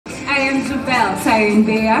am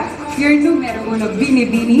Isabelle, your numero uno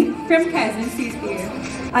Binibini from Quezon City.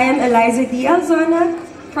 I am Eliza Dialzona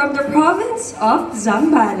from the province of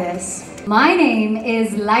Zambales. My name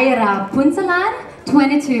is Lyra Punsalan,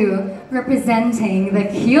 22, representing the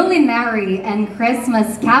culinary and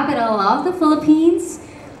Christmas capital of the Philippines,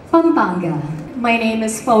 Pampanga. My name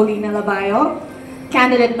is Paulina Labayo,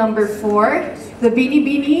 candidate number 4, the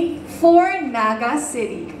Binibini for Naga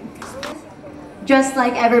City. Just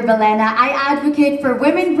like Ever Bilena, I advocate for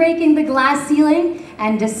women breaking the glass ceiling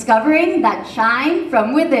and discovering that shine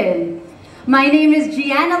from within. My name is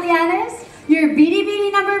Gianna Llanes, your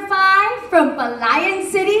Binibini number 5 from Palayan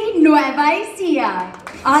City, Nueva Ecija.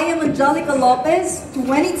 I am Angelica Lopez,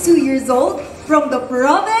 22 years old, from the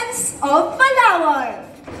province of Palawan.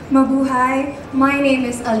 Mabuhay! My name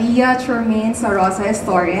is Aliyah Tremaine Sarosa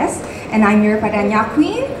Estorres, and I'm your Parañaque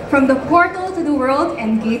Queen from the portal to the world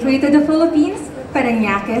and gateway to the Philippines,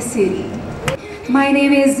 Parañaque City. My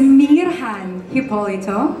name is Mirhan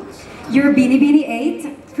Hipolito, your Binibini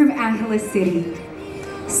 8 from Angeles City.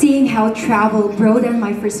 Seeing how travel broadened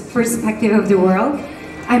my perspective of the world,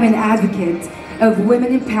 I'm an advocate of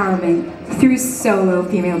women empowerment through solo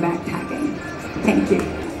female backpacking. Thank you.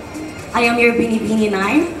 I am your Binibini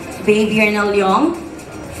 9, Baby Leong,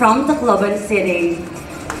 from Caloocan City.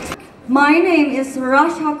 My name is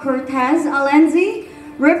Rasha Cortez Alenzi,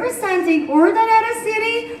 representing Urdaneta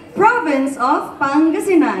City, province of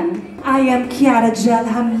Pangasinan. I am Kiara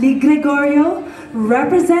Jelham Lee Gregorio,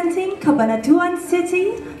 representing Cabanatuan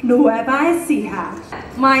City, Nueva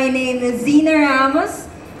Ecija. My name is Zina Ramos,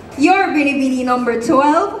 your Binibini number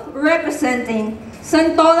 12, representing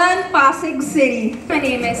Santolan, Pasig City. My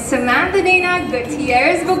name is Samantha Dana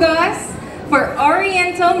Gutierrez Bugos for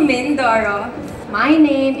Oriental Mindoro. My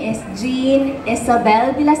name is Jeanne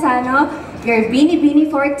Isabelle Bilasano, your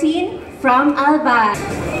Binibini 14 from Albay.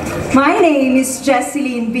 My name is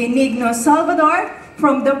Jesseline Benigno Salvador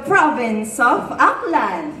from the province of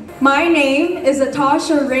Aklan. My name is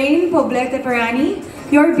Atasha Rain Poblete Parani,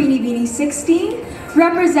 your Binibini 16,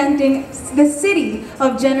 representing the city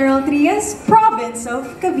of General Trias, province of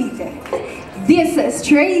Cavite. This is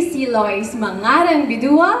Tracy Lois Mangaran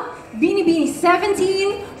Bidua, Binibini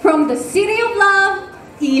 17 from the city of love,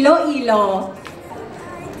 Iloilo.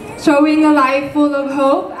 Showing a life full of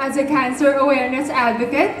hope as a cancer awareness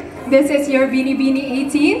advocate, this is your Binibini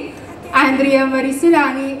 18, Andrea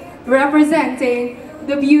Marisilangi, representing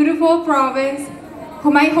the beautiful province,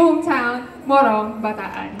 my hometown, Morong,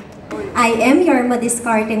 Bataan. I am your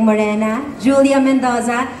Madiscarting Morena, Julia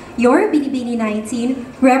Mendoza, your Binibini 19,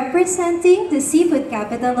 representing the seafood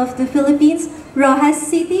capital of the Philippines, Rojas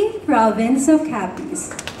City, province of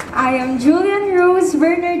Capiz. I am Julian Rose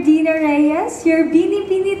Bernardina Reyes, your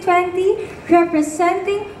Binibini 20,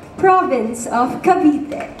 representing province of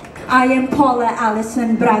Cavite. I am Paula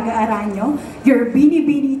Allison Braga Araño, your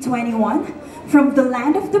Binibini 21, from the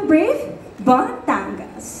land of the brave,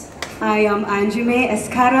 Batangas. I am Anjume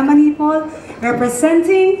Escara Manipol,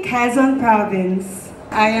 representing Quezon Province.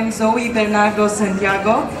 I am Zoe Bernardo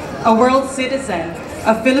Santiago, a world citizen,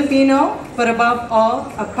 a Filipino, but above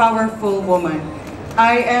all, a powerful woman.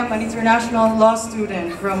 I am an international law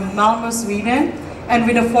student from Malmö, Sweden, and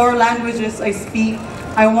with the 4 languages I speak,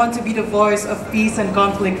 I want to be the voice of peace and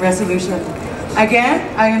conflict resolution. Again,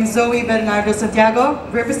 I am Zoe Bernardo Santiago,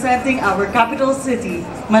 representing our capital city,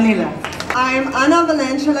 Manila. I am Ana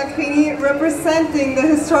Valencia Lacrini, representing the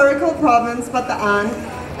historical province Bataan,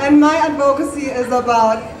 and my advocacy is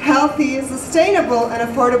about healthy, sustainable, and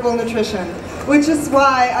affordable nutrition, which is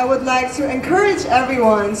why I would like to encourage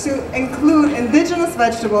everyone to include indigenous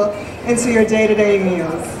vegetable into your day-to-day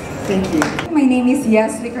meals. Thank you. My name is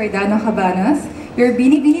Yesli Cardano Cabanas, your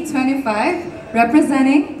Binibini 25,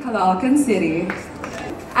 representing Caloocan City.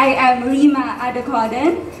 I am Rima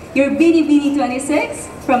Adecoden, your Binibini 26,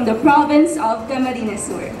 from the province of Camarines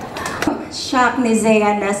Sur. Shak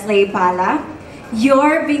Nizea Nestle Pala,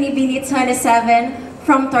 your Binibini 27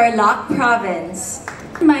 from Tarlac Province.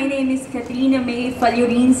 My name is Katrina May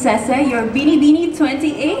Falurin Sese, your Binibini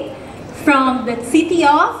 28 from the city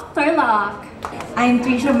of Tarlac. I'm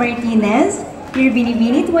Trisha Martinez, your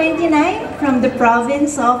Binibini 29 from the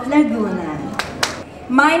province of Laguna.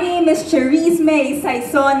 My name is Cherise May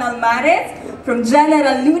Saison Almares from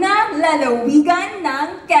General Luna, Lalawigan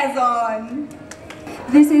ng Quezon.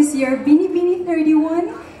 This is your Binibini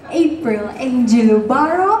 31, April Angelo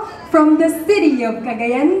Barro from the city of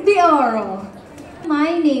Cagayan de Oro.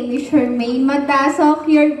 My name is Charmaine Matasok,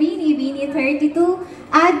 your Binibini 32,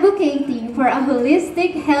 advocating for a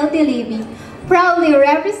holistic, healthy living, proudly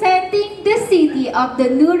representing the city of the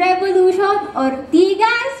New Revolution,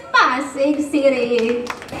 Ortigas, Pasig City.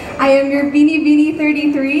 I am your Binibini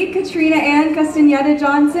 33, Katrina Ann Castañeda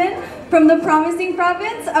Johnson, from the promising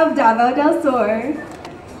province of Davao del Sur.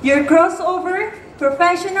 Your crossover,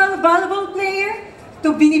 professional volleyball player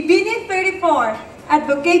to Binibini 34,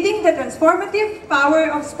 advocating the transformative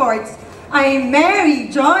power of sports. I am Mary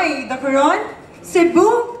Joy the Coron,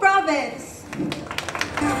 Cebu Province.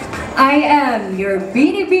 I am your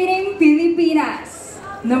Binibini Pilipinas,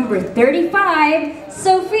 number 35,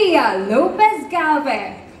 Sofia Lopez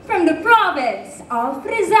Galvez, from the province of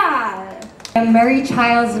Rizal. I'm Mary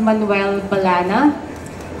Childs Manuel Balana.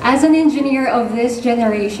 As an engineer of this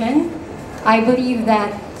generation, I believe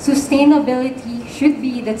that sustainability should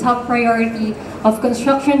be the top priority of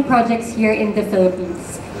construction projects here in the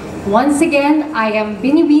Philippines. Once again, I am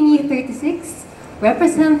Binibini 36,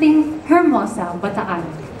 representing Hermosa, Bataan.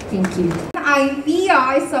 Thank you. I'm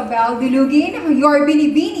Pia Isabelle Dilugin, your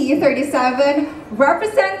Binibini 37,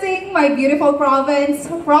 representing my beautiful province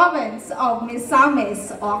of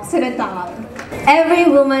Misamis Occidental.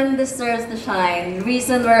 Every woman deserves to shine.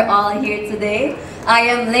 Reason we're all here today. I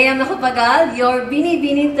am Leia Macapagal, your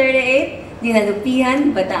Binibini 38,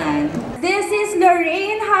 Dinalupihan, Bataan. This is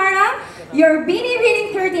Lorraine Hara, your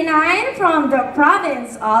Binibini 39 from the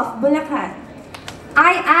province of Bulacan.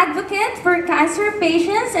 I advocate for cancer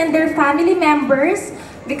patients and their family members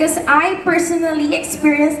because I personally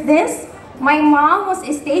experienced this. My mom was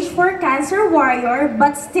a stage 4 cancer warrior,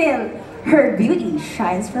 but still, her beauty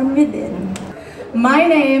shines from within. My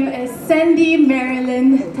name is Sandy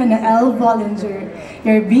Marilyn Tanael Bollinger,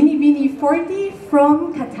 your Binibini 40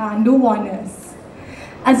 from Catanduanes.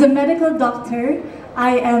 As a medical doctor,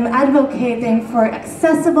 I am advocating for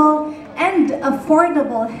accessible and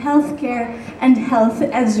affordable healthcare and health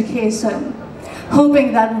education,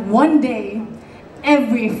 hoping that one day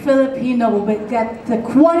every Filipino will get the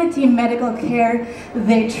quality medical care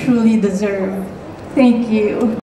they truly deserve. Thank you.